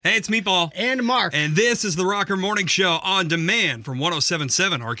Hey, it's Meatball. And Mark. And this is the Rocker Morning Show on demand from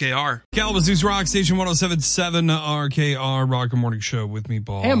 107.7 RKR. Kalamazoo's Rock Station 107.7 RKR Rocker Morning Show with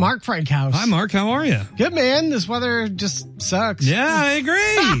Meatball. And Mark Frankhouse. Hi, Mark. How are you? Good, man. This weather just sucks. Yeah, I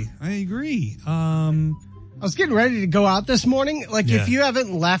agree. I was getting ready to go out this morning. If you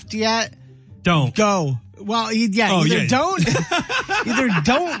haven't left yet, don't go. Well, either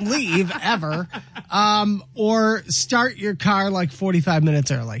don't leave ever, or start your car 45 minutes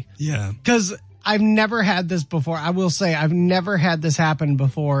early. Yeah. Because I've never had this before. I will say I've never had this happen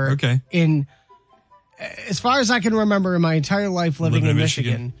before. Okay. As far as I can remember in my entire life living in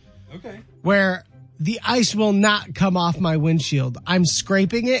Michigan. Okay. Where the ice will not come off my windshield. I'm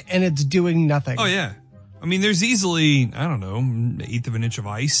scraping it and it's doing nothing. Oh, yeah. I mean, there's easily, I don't know, 1/8 of an inch of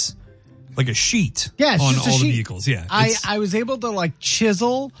ice. Like a sheet on all the vehicles. Yeah. I was able to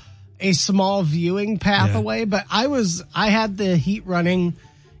chisel a small viewing path away, but I had the heat running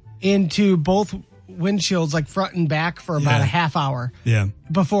into both windshields, front and back, for about a half hour. Yeah.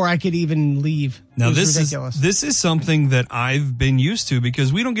 Before I could even leave. Now this is ridiculous. This is something that I've been used to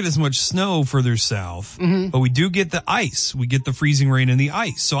because we don't get as much snow further south, but we do get the ice. We get the freezing rain and the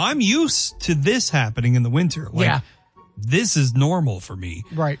ice. So I'm used to this happening in the winter. This is normal for me.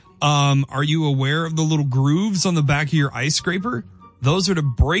 Right. Are you aware of the little grooves on the back of your ice scraper? Those are to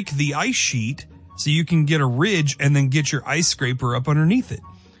break the ice sheet so you can get a ridge and then get your ice scraper up underneath it.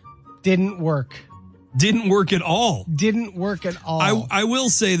 Didn't work. Didn't work at all. Didn't work at all. I will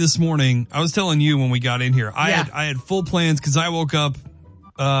say this morning, I was telling you when we got in here, I had full plans because I woke up,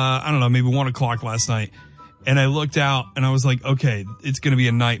 I don't know, maybe 1 o'clock last night. And I looked out and I was like, okay, it's going to be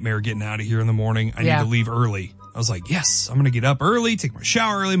a nightmare getting out of here in the morning. I need to leave early. I was like, yes, I'm going to get up early, take my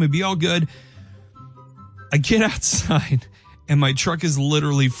shower early, I'm going to be all good. I get outside and my truck is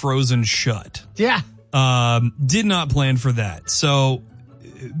literally frozen shut. Yeah. Did not plan for that. So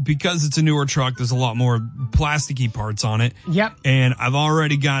because it's a newer truck, there's a lot more plasticky parts on it. Yep. And I've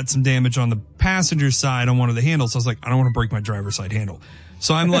already got some damage on the passenger side on one of the handles. So I was like, I don't want to break my driver's side handle.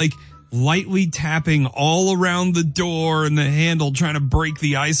 So I'm lightly tapping all around the door and the handle, trying to break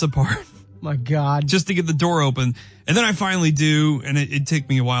the ice apart. My God. Just to get the door open. And then I finally do, and it took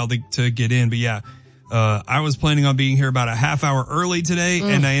me a while to get in. But yeah, I was planning on being here about a half hour early today,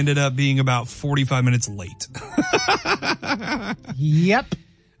 and I ended up being about 45 minutes late. Yep.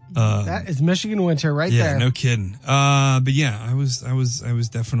 That is Michigan winter right there. Yeah, no kidding. But yeah, I was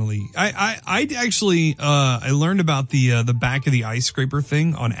definitely, I actually, I learned about the back of the ice scraper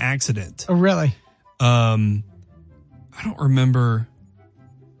thing on accident. Oh, really? I don't remember.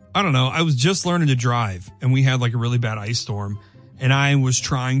 I don't know. I was just learning to drive and we had a really bad ice storm and I was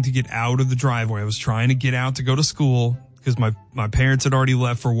trying to get out of the driveway. I was trying to get out to go to school because my parents had already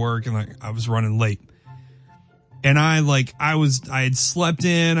left for work and I was running late. And I had slept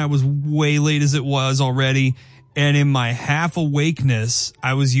in. I was way late as it was already. And in my half awakeness,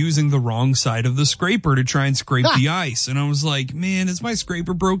 I was using the wrong side of the scraper to try and scrape the ice. And I was like, man, is my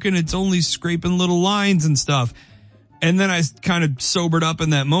scraper broken? It's only scraping little lines and stuff. And then I kind of sobered up in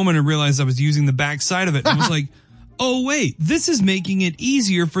that moment and realized I was using the back side of it. And I was like, oh, wait, this is making it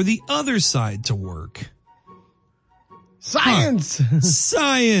easier for the other side to work. Science.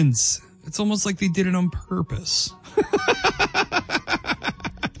 Science. It's almost like they did it on purpose.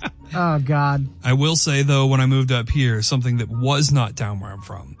 Oh, God. I will say, though, when I moved up here, something that was not down where I'm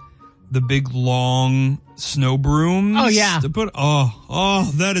from, the big, long snow brooms. Oh, yeah.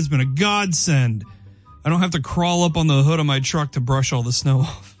 That has been a godsend. I don't have to crawl up on the hood of my truck to brush all the snow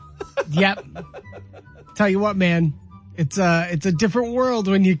off. Yep. Tell you what, man, it's a different world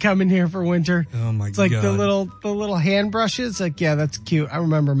when you come in here for winter. Oh my God. It's like the little hand brushes. Yeah, that's cute. I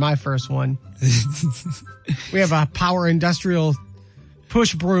remember my first one. We have a Power Industrial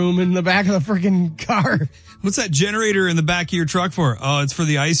push broom in the back of the freaking car. What's that generator in the back of your truck for? Oh, it's for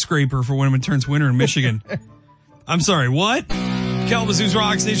the ice scraper for when it turns winter in Michigan. I'm sorry, what? Kalamazoo's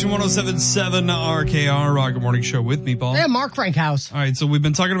Rock Station 107.7 RKR Rocket Morning Show with me, Paul. Yeah, Mark Frankhouse. All right, so we've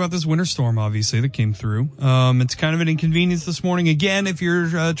been talking about this winter storm, obviously, that came through. It's kind of an inconvenience this morning. Again, if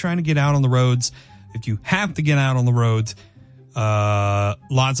you're trying to get out on the roads, if you have to get out on the roads,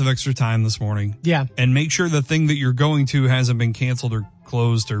 lots of extra time this morning. Yeah. And make sure the thing that you're going to hasn't been canceled or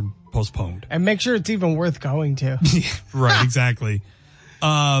closed or postponed. And make sure it's even worth going to. Right, exactly.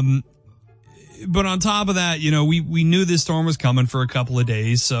 But on top of that, we knew this storm was coming for a couple of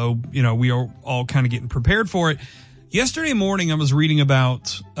days. So, we are all kind of getting prepared for it. Yesterday morning, I was reading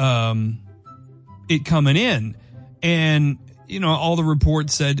about it coming in. And, all the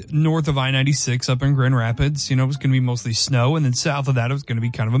reports said north of I-96 up in Grand Rapids, it was going to be mostly snow. And then south of that, it was going to be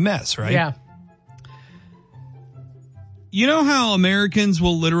kind of a mess, right? Yeah. You know how Americans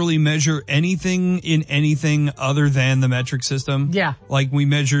will literally measure anything in anything other than the metric system? Yeah. Like we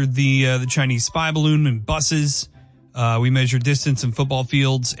measured the Chinese spy balloon in buses. We measure distance in football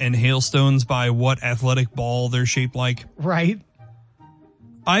fields and hailstones by what athletic ball they're shaped like. Right.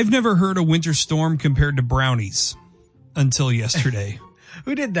 I've never heard a winter storm compared to brownies until yesterday.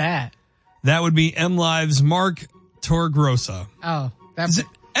 Who did that? That would be MLive's Mark Torgrosa. Oh, He's an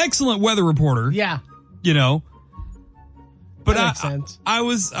excellent weather reporter. Yeah. You know. But That makes sense. I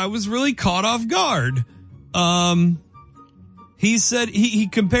was really caught off guard. He said he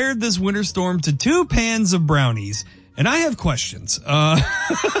compared this winter storm to 2 pans of brownies, and I have questions.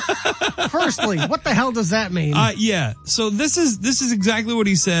 Firstly, what the hell does that mean? Yeah. So this is exactly what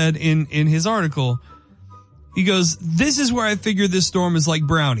he said in his article. He goes, "This is where I figure this storm is like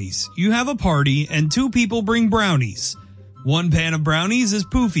brownies. You have a party and 2 people bring brownies. 1 pan of brownies is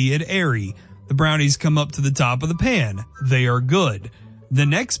poofy and airy. The brownies come up to the top of the pan. They are good. The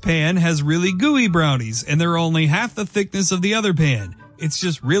next pan has really gooey brownies, and they're only half the thickness of the other pan. It's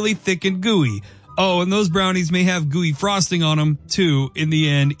just really thick and gooey. Oh, and those brownies may have gooey frosting on them, too. In the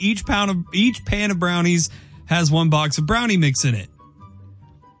end, each pan of brownies has 1 box of brownie mix in it."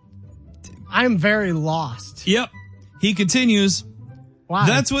 I'm very lost. Yep. He continues, Why?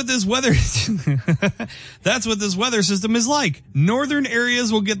 That's what this weather system is like. Northern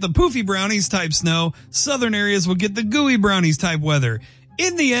areas will get the poofy brownies type snow. Southern areas will get the gooey brownies type weather.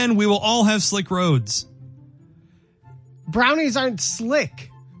 In the end, we will all have slick roads. Brownies aren't slick.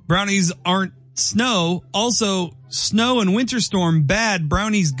 Brownies aren't snow. Also, snow and winter storm bad,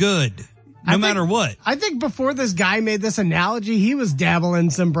 brownies good. No matter what. I think before this guy made this analogy, he was dabbling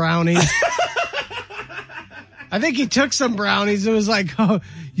some brownies. I think he took some brownies and was like, "Oh,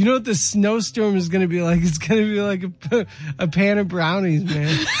 you know what the snowstorm is going to be like? It's going to be like a pan of brownies,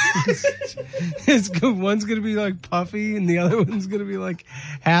 man. One's going to be like puffy and the other one's going to be like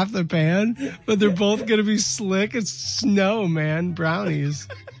half the pan, but they're both going to be slick. It's snow, man. Brownies.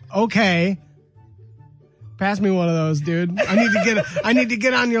 Okay. Pass me one of those, dude. I need to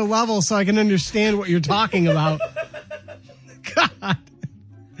get on your level so I can understand what you're talking about." God,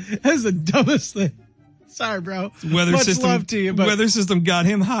 that's the dumbest thing. Sorry, bro. Much love to you, but weather system got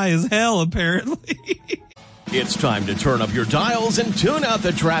him high as hell, apparently. It's time to turn up your dials and tune out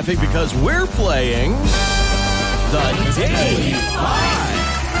the traffic because we're playing the Daily 5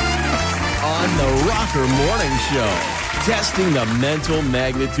 on the Rocker Morning Show. Testing the mental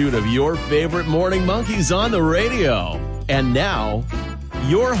magnitude of your favorite morning monkeys on the radio. And now,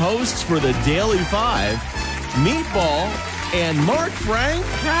 your hosts for the Daily 5, Meatball and Mark Frank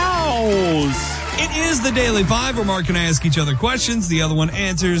House. It is the Daily 5 where Mark and I ask each other questions. The other one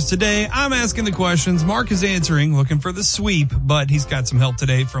answers. Today, I'm asking the questions. Mark is answering, looking for the sweep, but he's got some help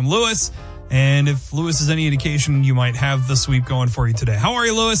today from Lewis. And if Lewis is any indication, you might have the sweep going for you today. How are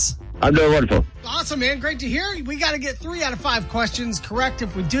you, Lewis? I'm doing wonderful. Awesome, man. Great to hear. We got to get 3 out of 5 questions correct.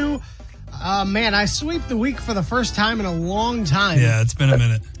 If we do, man, I sweep the week for the first time in a long time. Yeah, it's been a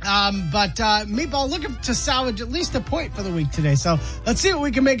minute. But Meatball looking to salvage at least a point for the week today. So let's see what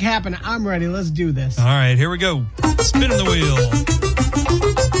we can make happen. I'm ready. Let's do this. All right, here we go. Spinning the wheel.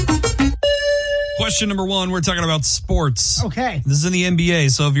 Question number 1, we're talking about sports. Okay. This is in the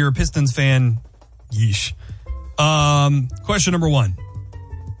NBA, so if you're a Pistons fan, yeesh. Question number 1.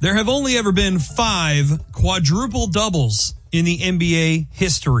 There have only ever been 5 quadruple doubles in the NBA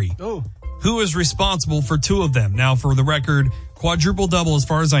history. Oh. Who is responsible for 2 of them? Now, for the record, quadruple double, as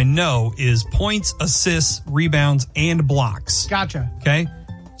far as I know, is points, assists, rebounds, and blocks. Gotcha. Okay?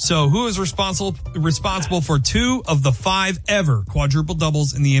 So who is responsible for 2 of the 5 ever quadruple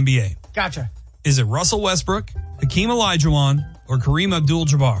doubles in the NBA? Gotcha. Is it Russell Westbrook, Hakeem Olajuwon, or Kareem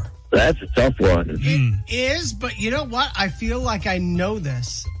Abdul-Jabbar? That's a tough one. It is, but you know what? I feel like I know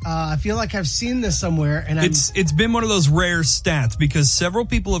this. I feel like I've seen this somewhere, and It's been one of those rare stats because several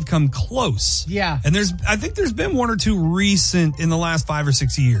people have come close. Yeah. And I think there's been 1 or 2 recent in the last 5 or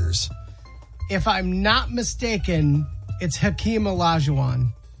 6 years. If I'm not mistaken, it's Hakeem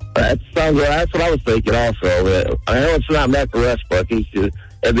Olajuwon. That's what I was thinking also. I know it's not Matt Westbrook.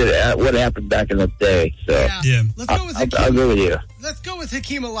 What happened back in the day. So Yeah. Let's go with Hakeem. I'll go with you. Let's go with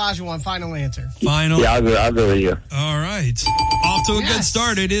Hakeem Olajuwon. Final answer. Final. Yeah, I'll go with you. All right. Off to a good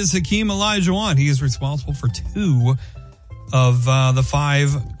start. It is Hakeem Olajuwon. He is responsible for 2 of the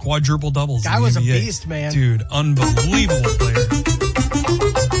 5 quadruple doubles. Guy in the was a NBA. beast, man. Dude, unbelievable player.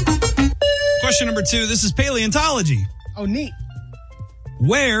 Question number 2. This is paleontology. Oh, neat.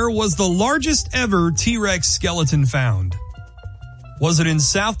 Where was the largest ever T-Rex skeleton found? Was it in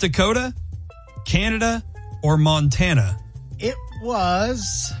South Dakota, Canada, or Montana? It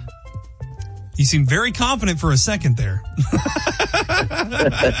was... You seemed very confident for a second there.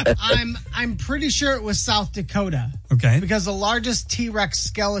 I'm pretty sure it was South Dakota. Okay. Because the largest T-Rex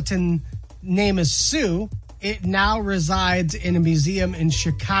skeleton name is Sue. It now resides in a museum in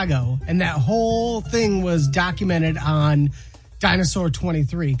Chicago. And that whole thing was documented on Dinosaur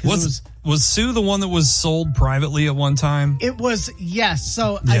 23. Was Sue the one that was sold privately at one time? It was, yes.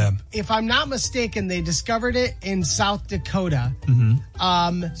 So Yeah. if I'm not mistaken, they discovered it in South Dakota.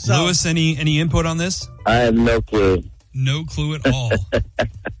 So Lewis, any input on this? I have no clue. No clue at all.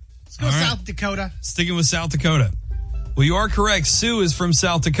 let's go all right. South Dakota. Sticking with South Dakota. Well, you are correct. Sue is from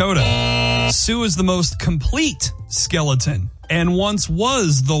South Dakota. Sue is the most complete skeleton and once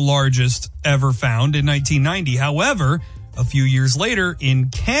was the largest ever found in 1990. However, a few years later in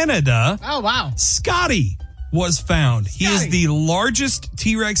Canada, Oh, wow. Scotty was found. He is Scotty. the largest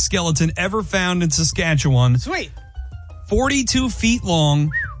T-Rex skeleton ever found in Saskatchewan. Sweet. 42 feet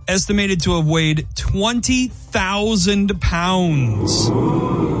long, estimated to have weighed 20,000 pounds.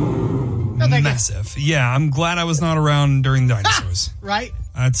 thank you. Massive. Yeah, I'm glad I was not around during dinosaurs. Right?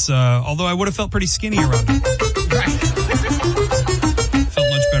 That's, although I would have felt pretty skinny around it. Right. Felt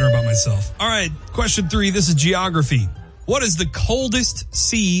much better about myself. All right, question 3. This is geography. What is the coldest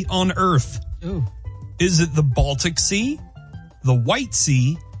sea on Earth? Ooh. Is it the Baltic Sea, the White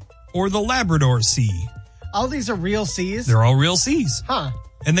Sea, or the Labrador Sea? All these are real seas? They're all real seas. Huh.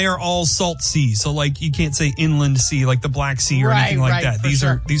 And they are all salt seas. So like you can't say inland sea like the Black Sea or Right, anything like right, that. for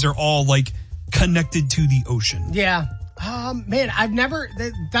These sure. are all like connected to the ocean. Yeah. Man, I've never.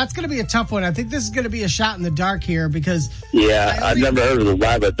 That's going to be a tough one. I think this is going to be a shot in the dark here because. Yeah, I've never heard of the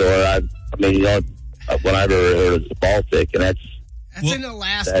Labrador. I mean, you know, when I've ever heard of the Baltic, and that's in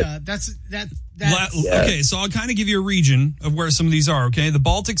Alaska. That's. Yeah. Okay, so I'll kind of give you a region of where some of these are, okay? The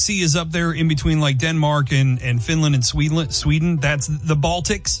Baltic Sea is up there in between like Denmark and Finland and Sweden. That's the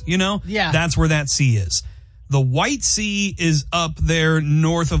Baltics, you know? Yeah. That's where that sea is. The White Sea is up there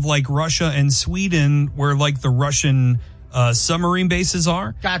north of like Russia and Sweden where like the Russian submarine bases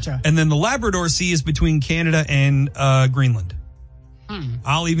are. Gotcha. And then the Labrador Sea is between Canada and Greenland.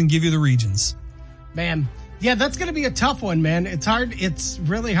 I'll even give you the regions. Man. Yeah, that's going to be a tough one, man. It's hard. It's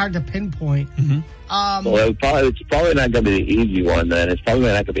really hard to pinpoint. well, it's probably not going to be the easy one. Then it's probably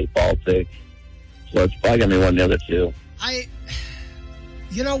not going to be Baltic. So it's probably going to be one of the other two.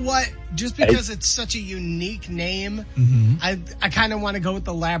 You know what? Just because it's such a unique name, I kind of want to go with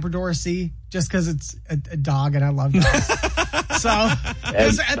the Labrador Sea just because it's a dog and I love dogs. So at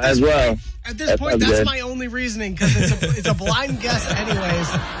this point, that's good. my only reasoning because it's a blind guess anyways.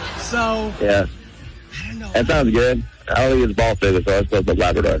 So Yeah, I don't know. that sounds good. I don't think it's Baltic, so let's go with the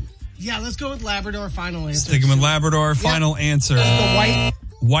Labrador. Yeah, let's go with Labrador. Final answer. Sticking with Labrador, final answer. The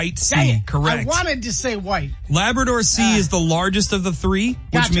White Dang Sea, it. correct. I wanted to say white. Labrador Sea is the largest of the three,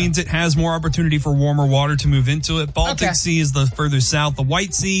 which Gotcha. means it has more opportunity for warmer water to move into it. Baltic Okay. Sea is the further south. The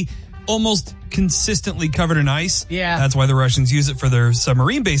White Sea, almost consistently covered in ice. Yeah. That's why the Russians use it for their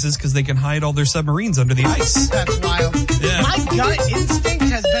submarine bases, because they can hide all their submarines under the ice. That's wild. Yeah. My gut instinct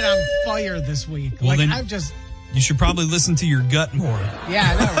has been on fire this week. Well, then- I've just. You should probably listen to your gut more.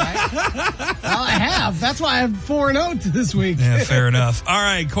 Yeah, I know, right? Well, I have. That's why I'm 4-0 this week. Yeah, fair enough. All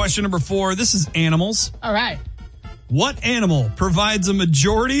right, question number 4. This is animals. All right. What animal provides a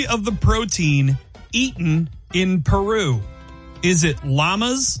majority of the protein eaten in Peru? Is it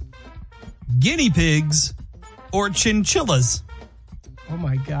llamas, guinea pigs, or chinchillas? Oh,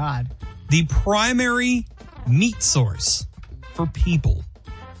 my God. The primary meat source for people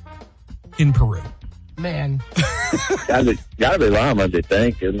in Peru. Man. Gotta be llamas, I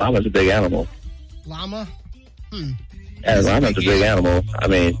think. 'Cause llama's a big animal. Llama? Yeah, llama's a big animal. I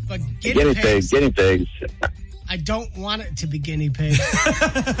mean, But guinea pigs. I don't want it to be guinea pigs.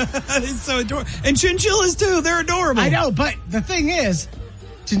 It's so adorable. And chinchillas, too. They're adorable. I know, but the thing is,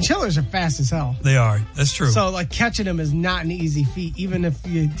 chinchillas are fast as hell. They are. That's true. So, catching them is not an easy feat, even if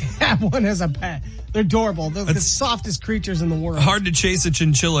you have one as a pet. They're adorable. They're the softest creatures in the world. Hard to chase a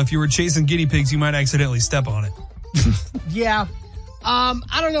chinchilla. If you were chasing guinea pigs, you might accidentally step on it. Yeah.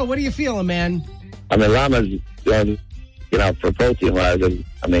 I don't know. What are you feeling, man? I mean, llamas, for protein wise.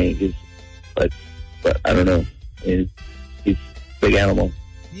 I mean, but I don't know. I mean, he's a big animal.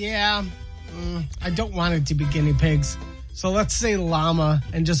 Yeah. I don't want it to be guinea pigs. So let's say llama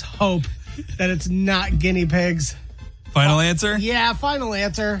and just hope that it's not guinea pigs. Final answer? Yeah, final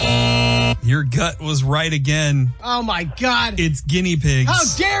answer. Your gut was right again. Oh my God. It's guinea pigs. How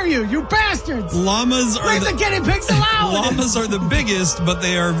dare you, you bastards! Llamas are Leave the guinea pigs alone! llamas are the biggest, but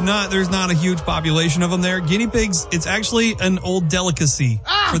they are not. There's not a huge population of them there. Guinea pigs. It's actually an old delicacy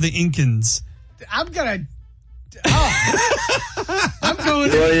for the Incans. I'm gonna I'm going.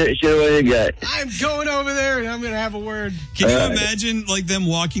 Show what you got. I'm going over there and I'm going to have a word. Can you imagine like them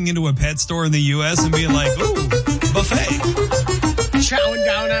walking into a pet store in the U.S. and being like, "Ooh, buffet." Chowing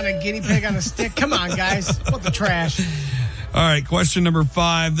down on a guinea pig on a stick. Come on, guys. What the trash? All right, question number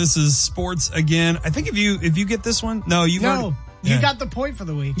 5. This is sports again. I think if you get this one, you got the point for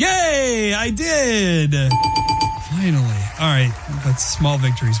the week. Yay! I did. Finally. All right, that's small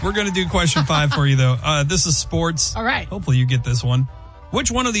victories. We're going to do question 5 for you though. This is sports. All right. Hopefully you get this one. Which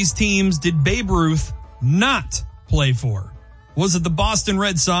one of these teams did Babe Ruth not play for? Was it the Boston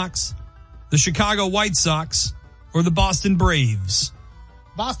Red Sox, the Chicago White Sox, or the Boston Braves?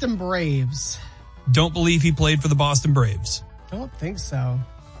 Boston Braves. Don't believe he played for the Boston Braves. Don't think so.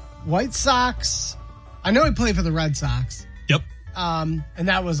 White Sox. I know he played for the Red Sox. Yep. And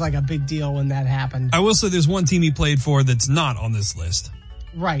that was like a big deal when that happened. I will say there's one team he played for that's not on this list.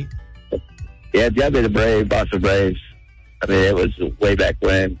 Right. Yeah, it's got to be the Boston Braves. I mean, it was way back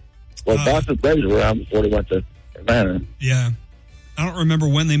when. Well, Boston Braves were around before they went to Atlanta. Yeah. I don't remember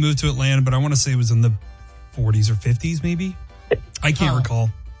when they moved to Atlanta, but I want to say it was in the 40s or 50s, maybe. I can't recall.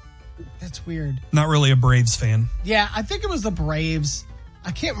 That's weird. Not really a Braves fan. Yeah, I think it was the Braves.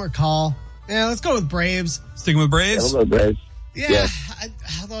 I can't recall. Yeah, let's go with Braves. Sticking with Braves? Yeah, we'll go Braves. Yeah,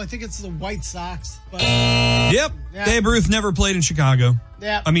 although I think it's the White Sox. But, Yep. Yeah. Babe Ruth never played in Chicago.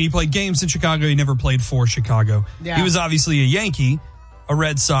 Yeah. I mean, he played games in Chicago. He never played for Chicago. Yeah. He was obviously a Yankee, a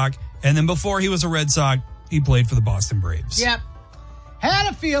Red Sox, and then before he was a Red Sox, he played for the Boston Braves. Yep.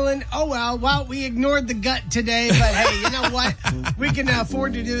 Had a feeling, well, we ignored the gut today, but hey, you know what? We can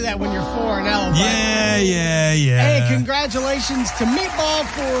afford to do that when you're 4-0. Yeah. Hey, congratulations to Meatball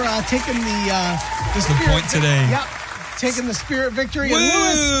for taking the spirit point today. Yep, taking the spirit victory. Woo!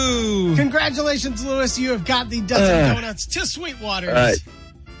 And Lewis, congratulations, Lewis. You have got the dozen donuts to Sweetwater's. All right.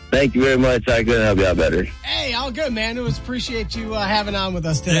 Thank you very much. I couldn't help you out better. Hey, all good, man. It was appreciate you having on with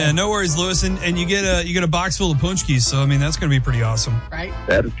us today. Yeah, no worries, Lewis. And you get a box full of punchkis, so I mean that's going to be pretty awesome. Right?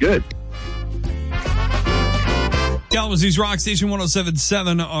 That is good. Kalamazoo's Rock Station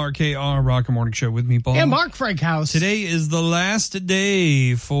 107.7 RKR Rock and Morning Show with me, Paul. And Mark Frankhouse. Today is the last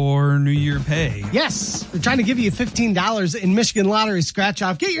day for New Year pay. Yes. We're trying to give you $15 in Michigan Lottery scratch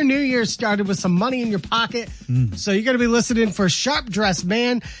off. Get your New Year started with some money in your pocket. So you're going to be listening for Sharp Dressed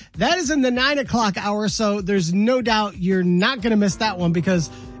Man. That is in the 9 o'clock hour. So there's no doubt you're not going to miss that one because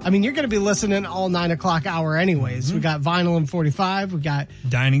I mean, you're going to be listening all 9 o'clock hour anyways. We got Vinyl and 45. We got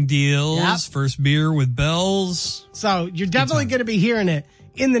dining deals, first beer with bells. So you're definitely going to be hearing it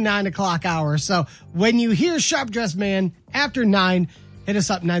in the 9 o'clock hour. So when you hear Sharp Dressed Man after 9, hit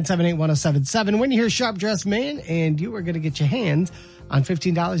us up 978-1077. When you hear Sharp Dressed Man, and you are going to get your hands on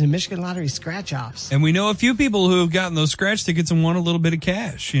 $15 in Michigan Lottery scratch-offs. And we know a few people who have gotten those scratch tickets and won a little bit of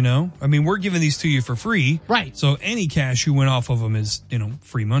cash, you know? I mean, we're giving these to you for free. Right. So any cash you win off of them is, you know,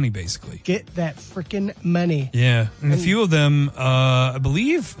 free money, basically. Get that freaking money. Yeah. And a few of them, I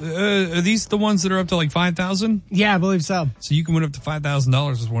believe, are these the ones that are up to like $5,000? Yeah, I believe so. So you can win up to $5,000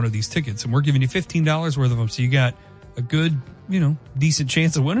 with one of these tickets. And we're giving you $15 worth of them. So you got a good, you know, decent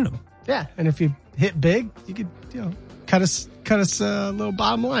chance of winning them. Yeah. And if you hit big, you could, you know, cut us a little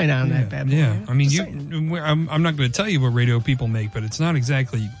bottom line on that bad boy. Yeah, I mean, I'm not going to tell you what radio people make, but it's not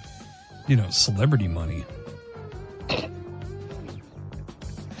exactly, you know, celebrity money.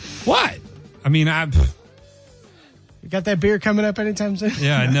 What? I mean, You got that beer coming up anytime soon?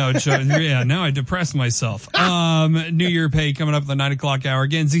 Yeah, I know. Yeah, now I depressed myself. New Year pay coming up at the 9 o'clock hour.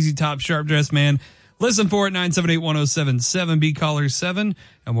 Again, ZZ Top, Sharp Dressed Man. Listen for it, 978-1077, be caller 7,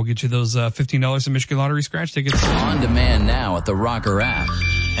 and we'll get you those $15 in Michigan Lottery scratch tickets. On demand now at the Rocker app.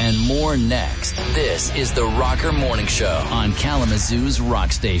 And more next. This is the Rocker Morning Show on Kalamazoo's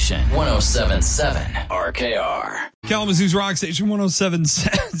Rock Station, 107.7 RKR. Kalamazoo's Rock Station, 107,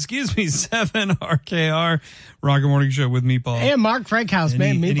 RKR. Rocker Morning Show with me, Paul. And Mark Frankhouse,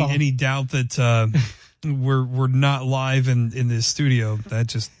 man, Meatball. Any doubt that we're not live in this studio, that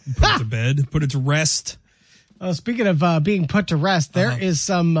just put it to bed, put it to rest. Well, speaking of being put to rest, there is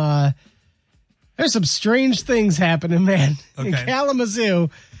some there's some strange things happening, man, in Kalamazoo.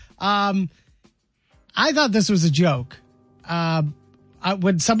 I thought this was a joke.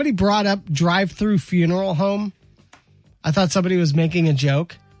 When somebody brought up drive-through funeral home, I thought somebody was making a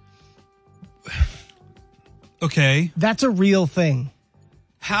joke. Okay. That's a real thing.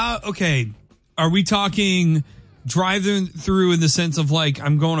 How? Okay. Are we talking drive-through in the sense of like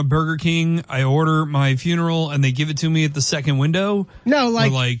I'm going to Burger King, I order my funeral, and they give it to me at the second window? No,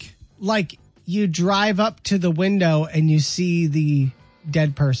 like you drive up to the window and you see the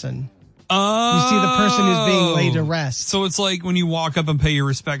dead person. You see the person who's being laid to rest. So it's like when you walk up and pay your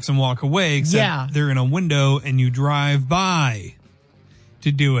respects and walk away, except Yeah. they're in a window and you drive by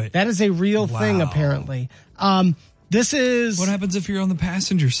to do it. That is a real thing, Wow. apparently. This is, What happens if you're on the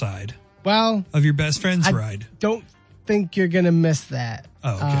passenger side well, of your best friend's I ride? don't think you're going to miss that.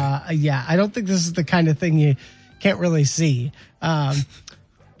 Oh, okay. Yeah, I don't think this is the kind of thing you can't really see.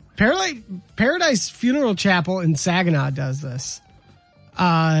 Paradise Funeral Chapel in Saginaw does this.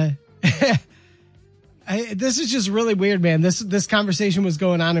 This is just really weird, man. This conversation was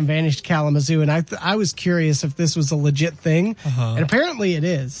going on in Vanished Kalamazoo, and I was curious if this was a legit thing, and apparently it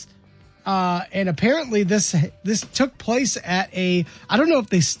is. And apparently this took place at I don't know if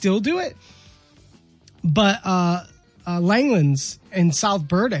they still do it, but Langlands in South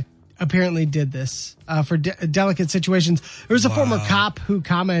Burdick apparently did this for delicate situations. There was a former cop who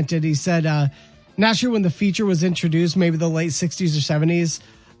commented. He said, not sure when the feature was introduced, maybe the late 60s or 70s,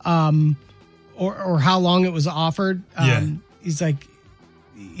 or how long it was offered. He's like,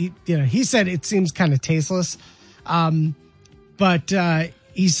 he said it seems kind of tasteless. But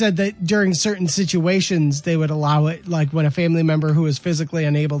he said that during certain situations, they would allow it, like when a family member who was physically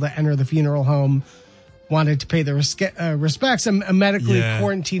unable to enter the funeral home wanted to pay the respects, a medically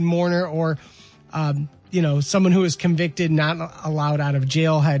quarantined mourner, or someone who was convicted, not allowed out of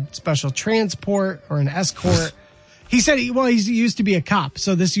jail, had special transport or an escort. He said, he used to be a cop,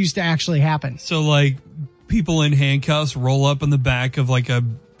 so this used to actually happen. So like people in handcuffs roll up in the back of like a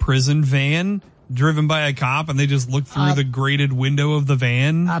prison van driven by a cop, and they just look through the grated window of the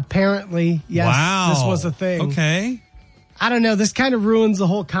van. Apparently, yes. Wow. This was a thing. Okay. I don't know. This kind of ruins the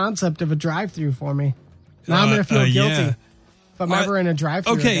whole concept of a drive-through for me. Now I'm going to feel guilty if I'm ever in a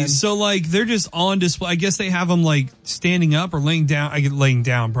drive-through Okay, again. so like they're just on display. I guess they have them like standing up or laying down. I get laying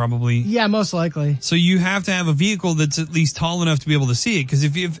down probably. Yeah, most likely. So you have to have a vehicle that's at least tall enough to be able to see it. Because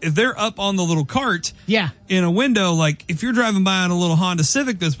if they're up on the little cart, in a window, like if you're driving by on a little Honda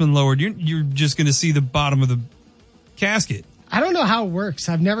Civic that's been lowered, you're just going to see the bottom of the casket. I don't know how it works.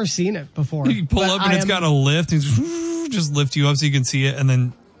 I've never seen it before. You pull up and it's got a lift and just lift you up so you can see it, and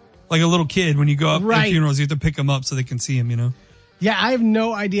then like a little kid when you go up at funerals, you have to pick them up so they can see him. Yeah, I have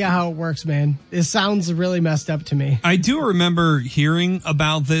no idea how it works, man. It sounds really messed up to me. I do remember hearing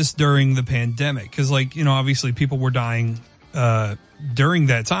about this during the pandemic because, obviously people were dying during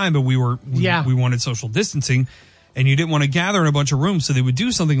that time, but we wanted social distancing, and you didn't want to gather in a bunch of rooms, so they would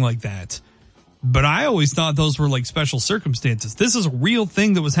do something like that. But I always thought those were like special circumstances. This is a real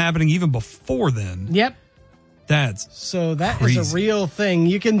thing that was happening even before then. Yep. So that crazy. is a real thing.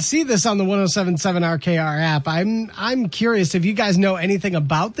 You can see this on the 107.7 RKR app. I'm curious if you guys know anything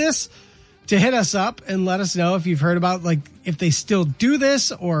about this, to hit us up and let us know if you've heard about, like, if they still do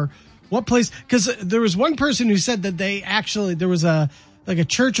this or what place. Because there was one person who said that there was a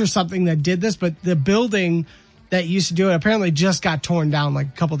church or something that did this, but the building that used to do it apparently just got torn down like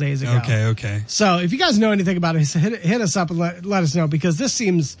a couple days ago. Okay. So if you guys know anything about it, hit us up and let us know, because this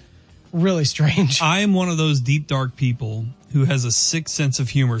seems really strange. I am one of those deep, dark people who has a sick sense of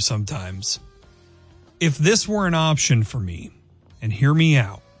humor sometimes. If this were an option for me, and hear me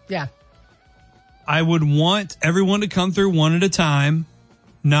out. Yeah. I would want everyone to come through one at a time,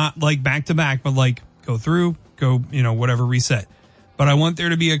 not like back to back, but like go through, whatever, reset. But I want there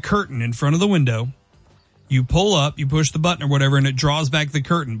to be a curtain in front of the window. You pull up, you push the button or whatever, and it draws back the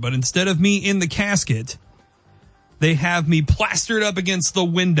curtain. But instead of me in the casket, they have me plastered up against the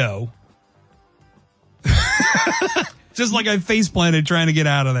window. Just like I face planted trying to get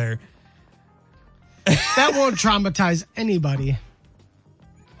out of there. That won't traumatize anybody.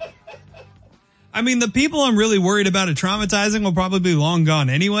 I mean, the people I'm really worried about it traumatizing will probably be long gone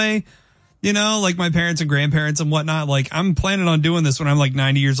anyway. Like my parents and grandparents and whatnot. Like, I'm planning on doing this when I'm like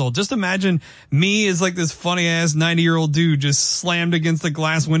 90 years old. Just imagine me as like this funny ass 90-year-old dude just slammed against the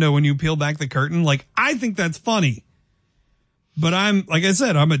glass window when you peel back the curtain. Like, I think that's funny. But like I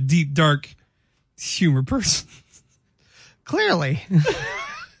said, I'm a deep, dark humor person. Clearly.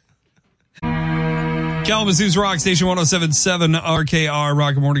 Kalamazoo's Rock Station 107.7 RKR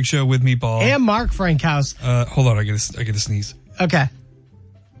Rock Morning Show with me, Paul. And Mark Frankhouse. Hold on, I gotta sneeze. Okay.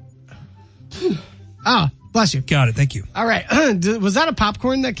 Oh, bless you. Got it, thank you. All right. Was that a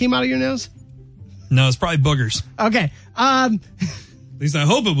popcorn that came out of your nose? No, it's probably boogers. Okay. At least I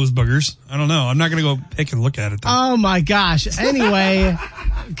hope it was boogers. I don't know. I'm not gonna go pick and look at it though. Oh my gosh. Anyway,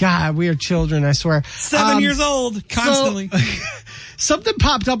 God, we are children, I swear. 7 years old, constantly. So, something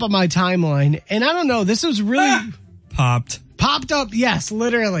popped up on my timeline, and I don't know, this was really popped up. Yes,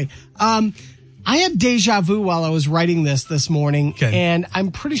 literally. I had deja vu while I was writing this morning, and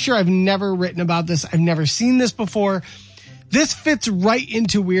I'm pretty sure I've never written about this. I've never seen this before. This fits right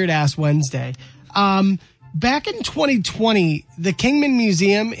into Weird Ass Wednesday. Back in 2020, the Kingman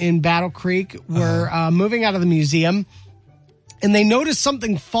Museum in Battle Creek were moving out of the museum, and they noticed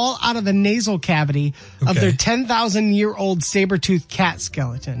something fall out of the nasal cavity of their 10,000-year-old saber-toothed cat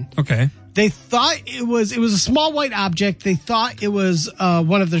skeleton. Okay. They thought it was a small white object. They thought it was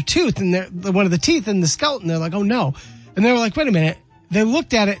one of their teeth in the skeleton. They're like, oh no. And they were like, wait a minute. They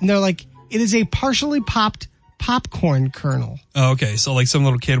looked at it and they're like, it is a partially popped popcorn kernel. Oh, okay. So like some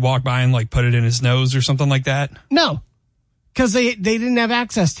little kid walked by and like put it in his nose or something like that? No, because they didn't have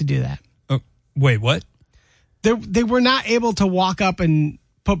access to do that. Oh, wait, what? They were not able to walk up and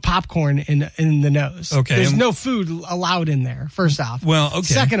put popcorn in the nose. Okay. There's no food allowed in there, first off. Well, okay.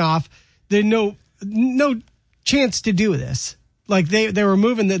 Second off, there's no chance to do this. Like they were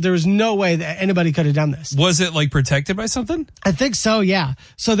moving that there was no way that anybody could have done this. Was it like protected by something? I think so, yeah.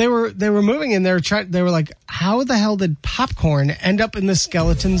 So they were moving and they were like, how the hell did popcorn end up in the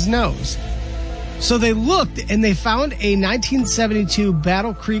skeleton's nose? So they looked and they found a 1972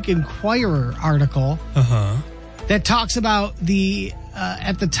 Battle Creek Inquirer article that talks about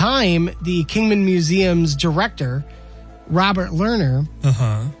at the time, the Kingman Museum's director, Robert Lerner,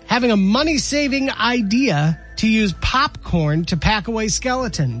 having a money-saving idea to use popcorn to pack away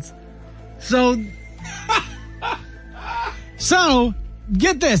skeletons. So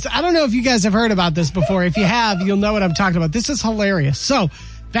get this. I don't know if you guys have heard about this before. If you have, you'll know what I'm talking about. This is hilarious. So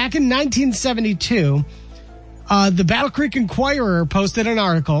back in 1972, the Battle Creek Inquirer posted an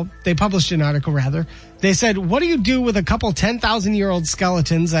article. They published an article, rather. They said, what do you do with a couple 10,000-year-old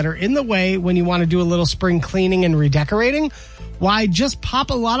skeletons that are in the way when you want to do a little spring cleaning and redecorating? Why, just pop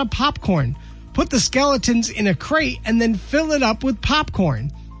a lot of popcorn. Put the skeletons in a crate and then fill it up with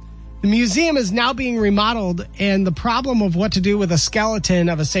popcorn. The museum is now being remodeled, and the problem of what to do with a skeleton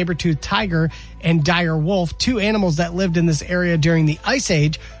of a saber-toothed tiger and dire wolf, two animals that lived in this area during the Ice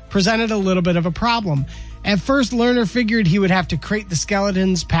Age, presented a little bit of a problem. At first, Lerner figured he would have to crate the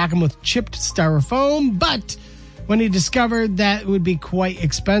skeletons, pack them with chipped styrofoam, but when he discovered that it would be quite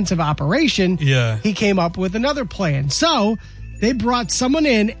expensive operation, he came up with another plan. So they brought someone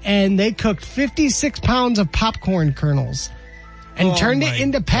in and they cooked 56 pounds of popcorn kernels and turned it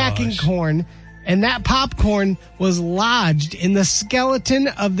into packing corn. And that popcorn was lodged in the skeleton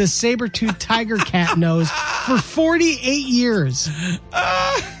of the saber-toothed tiger cat nose for 48 years.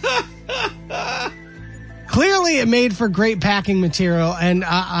 Clearly, it made for great packing material and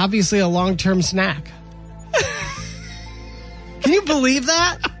obviously a long-term snack. Can you believe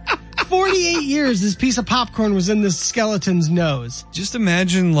that? 48 years this piece of popcorn was in this skeleton's nose. Just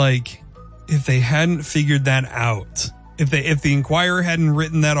imagine, like, if they hadn't figured that out. If the Inquirer hadn't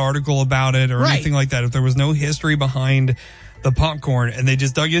written that article about it or anything like that, if there was no history behind the popcorn and they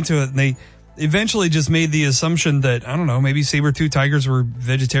just dug into it and they eventually just made the assumption that, I don't know, maybe saber-toothed tigers were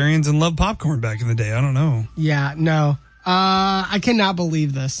vegetarians and loved popcorn back in the day. I don't know. Yeah, no. I cannot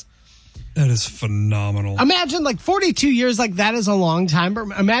believe this. That is phenomenal. Imagine like 42 years, like that is a long time.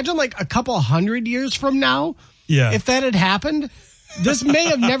 But imagine like a couple 100 years from now. Yeah. If that had happened, this may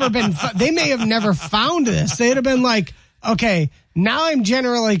have never been, they may have never found this. They'd have been like, okay, now I'm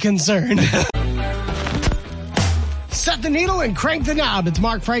generally concerned. Set the needle and crank the knob. It's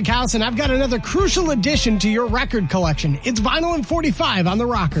Mark Frankhouse, and I've got another crucial addition to your record collection. It's Vinyl in 45 on the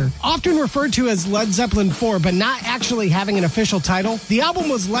Rocker. Often referred to as Led Zeppelin 4, but not actually having an official title, the album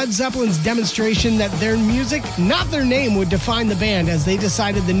was Led Zeppelin's demonstration that their music, not their name, would define the band, as they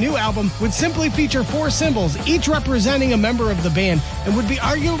decided the new album would simply feature 4 symbols, each representing a member of the band, and would be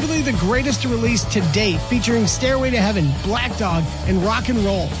arguably the greatest release to date, featuring Stairway to Heaven, Black Dog, and Rock and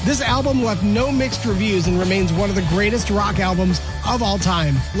Roll. This album left no mixed reviews and remains one of the greatest rock albums of all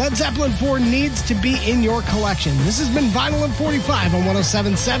time. Led Zeppelin 4 needs to be in your collection. This has been Vinyl in 45 on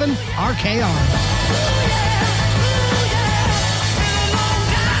 107.7 RKR.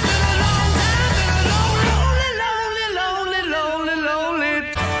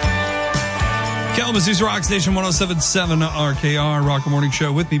 Kalamazoo's Rock Station 107.7 RKR, Rocker Morning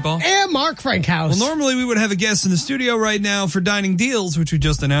Show with me, Paul. And Mark Frankhouse. Well, normally we would have a guest in the studio right now for Dining Deals, which we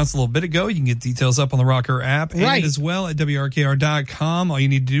just announced a little bit ago. You can get details up on the Rocker app and as well at WRKR.com. All you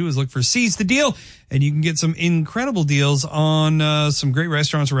need to do is look for Seize the Deal, and you can get some incredible deals on some great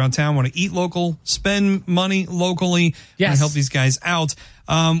restaurants around town. Want to eat local, spend money locally, and help these guys out.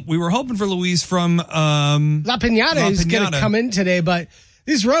 We were hoping for Luis from La Piñata is going to come in today, but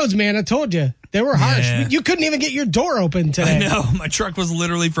these roads, man, I told you. They were harsh. Yeah. You couldn't even get your door open today. I know. My truck was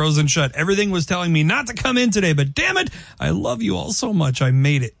literally frozen shut. Everything was telling me not to come in today, but damn it, I love you all so much. I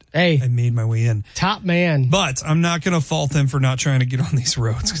made it. Hey. I made my way in. Top man. But I'm not going to fault them for not trying to get on these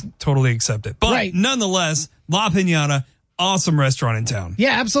roads. Totally accept it. But nonetheless, La Piñata, awesome restaurant in town.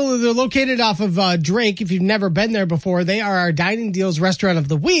 Yeah, absolutely. They're located off of Drake. If you've never been there before, they are our Dining Deals Restaurant of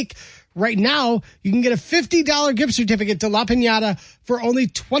the Week. Right now, you can get a $50 gift certificate to La Piñata for only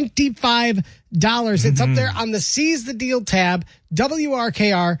 $25. It's up there on the Seize the Deal tab,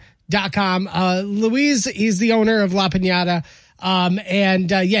 WRKR.com. Luis, he's the owner of La Piñata.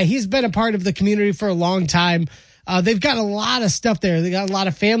 He's been a part of the community for a long time. They've got a lot of stuff there. They got a lot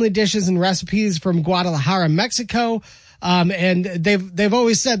of family dishes and recipes from Guadalajara, Mexico. And they've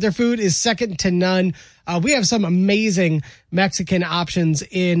always said their food is second to none. We have some amazing Mexican options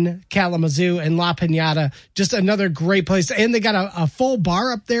in Kalamazoo and La Piñata. Just another great place. And they got a full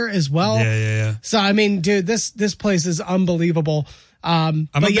bar up there as well. Yeah. So, I mean, dude, this place is unbelievable. I'm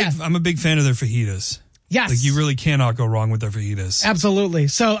a big fan of their fajitas. Yes. Like, you really cannot go wrong with their fajitas. Absolutely.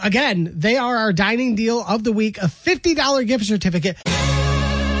 So, again, they are our Dining Deal of the Week, a $50 gift certificate.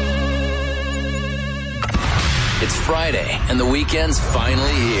 It's Friday, and the weekend's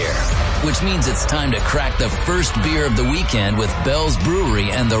finally here, which means it's time to crack the first beer of the weekend with Bell's Brewery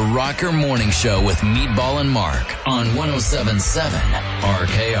and the Rocker Morning Show with Meatball and Mark on 107.7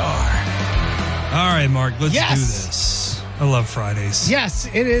 RKR. All right, Mark, let's do this. I love Fridays. Yes,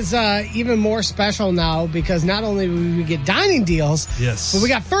 it is even more special now because not only do we get dining deals, yes, but we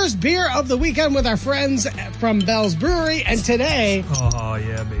got first beer of the weekend with our friends from Bell's Brewery. And today, oh,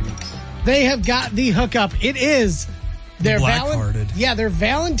 yeah, baby, they have got the hookup. It is their their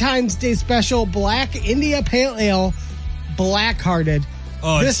Valentine's Day special Black India Pale Ale, Blackhearted.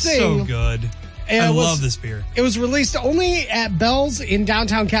 Oh, it's so good. I love this beer. It was released only at Bell's in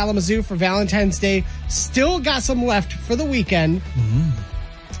downtown Kalamazoo for Valentine's Day. Still got some left for the weekend.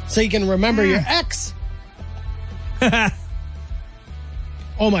 So you can remember your ex.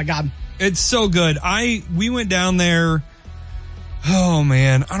 Oh my God. It's so good. We went down there. Oh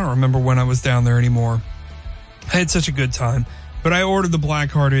man, I don't remember when I was down there anymore. I had such a good time. But I ordered the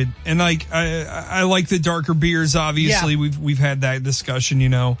Blackhearted, and like I like the darker beers, obviously. Yeah. We've had that discussion, you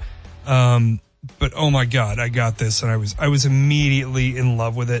know. But oh my God, I got this, and I was immediately in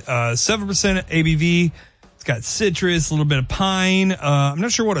love with it. 7% ABV. It's got citrus, a little bit of pine. I'm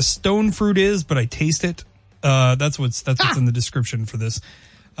not sure what a stone fruit is, but I taste it. That's what's in the description for this.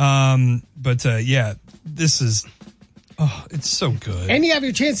 Yeah, this is. Oh, it's so good. And you have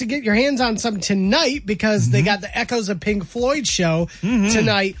your chance to get your hands on some tonight because they got the Echoes of Pink Floyd show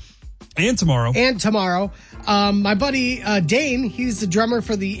tonight. And tomorrow. My buddy Dane, he's the drummer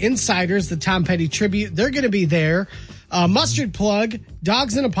for the Insiders, the Tom Petty tribute. They're going to be there. Mustard Plug,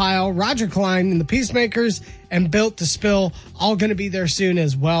 Dogs in a Pile, Roger Klein and the Peacemakers, and Built to Spill, all going to be there soon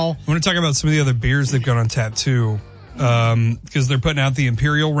as well. I want to talk about some of the other beers they've got on tap too, because they're putting out the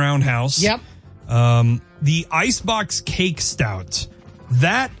Imperial Roundhouse. Yep. The Icebox Cake Stout.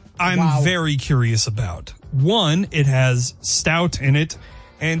 That I'm very curious about. One, it has stout in it.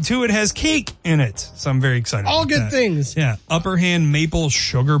 And two, it has cake in it. So I'm very excited all about good that. Things. Yeah. Upper Hand Maple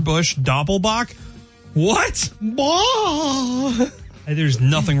Sugar Bush Doppelbock. What? There's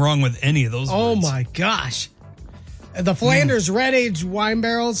nothing wrong with any of those Oh words. my gosh. The Flanders Red Aged Wine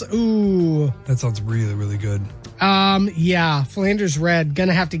Barrels. Ooh. That sounds really, really good. Yeah. Flanders Red.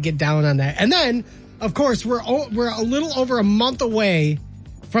 Gonna have to get down on that. And then, of course, we're a little over a month away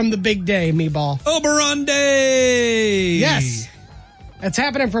from the big day, Meatball. Oberon Day! Yes. That's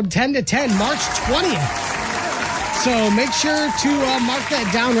happening from 10 to 10, March 20th. So make sure to mark that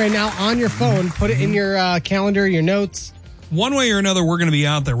down right now on your phone. Put it in your calendar, your notes. One way or another, we're going to be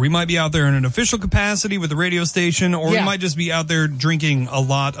out there. We might be out there in an official capacity with the radio station, or we might just be out there drinking a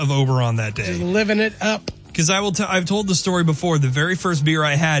lot of Oberon that day. Just living it up. Because I've told the story before. The very first beer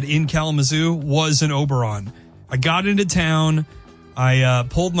I had in Kalamazoo was an Oberon. I got into town. I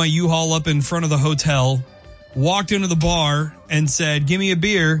pulled my U-Haul up in front of the hotel, walked into the bar and said, "Give me a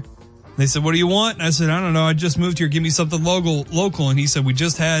beer." They said, "What do you want?" And I said, "I don't know. I just moved here. Give me something local." And he said, "We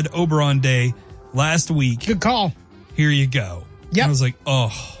just had Oberon Day last week. Good call. Here you go." Yep. I was like,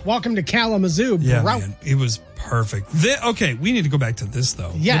 "Oh, welcome to Kalamazoo, bro." Yeah, man, it was perfect. Okay, we need to go back to this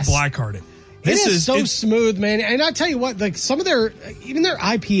though. Yes, the Blackhearted. This is so smooth, man. And I'll tell you what, like some of their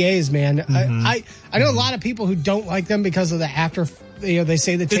IPAs, man. I know a lot of people who don't like them because of the after. They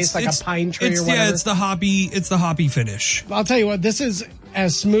say they taste like a pine tree or whatever. Yeah, it's the hoppy finish. I'll tell you what, this is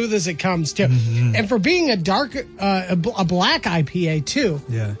as smooth as it comes too. And for being a dark, a black IPA too.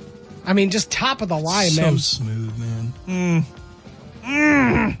 Yeah. I mean, just top of the line, so man. So smooth,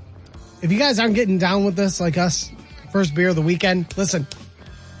 man. If you guys aren't getting down with this like us, first beer of the weekend, listen,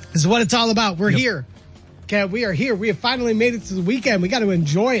 this is what it's all about. We're here. Okay, we are here. We have finally made it to the weekend. We got to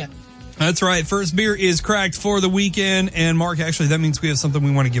enjoy it. That's right. First beer is cracked for the weekend. And Mark, actually, that means we have something we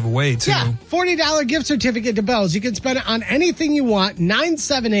want to give away, too. Yeah, $40 gift certificate to Bell's. You can spend it on anything you want.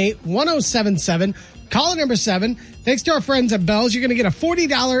 978-1077. Caller number 7. Thanks to our friends at Bell's. You're going to get a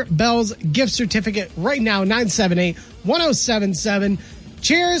 $40 Bell's gift certificate right now. 978-1077.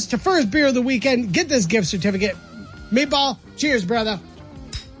 Cheers to first beer of the weekend. Get this gift certificate. Meatball, cheers, brother.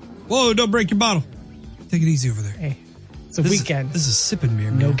 Whoa, don't break your bottle. Take it easy over there. Hey, it's a weekend. This is sipping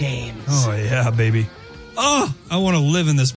beer, man. No games. Oh, yeah, baby. Oh, I want to live in this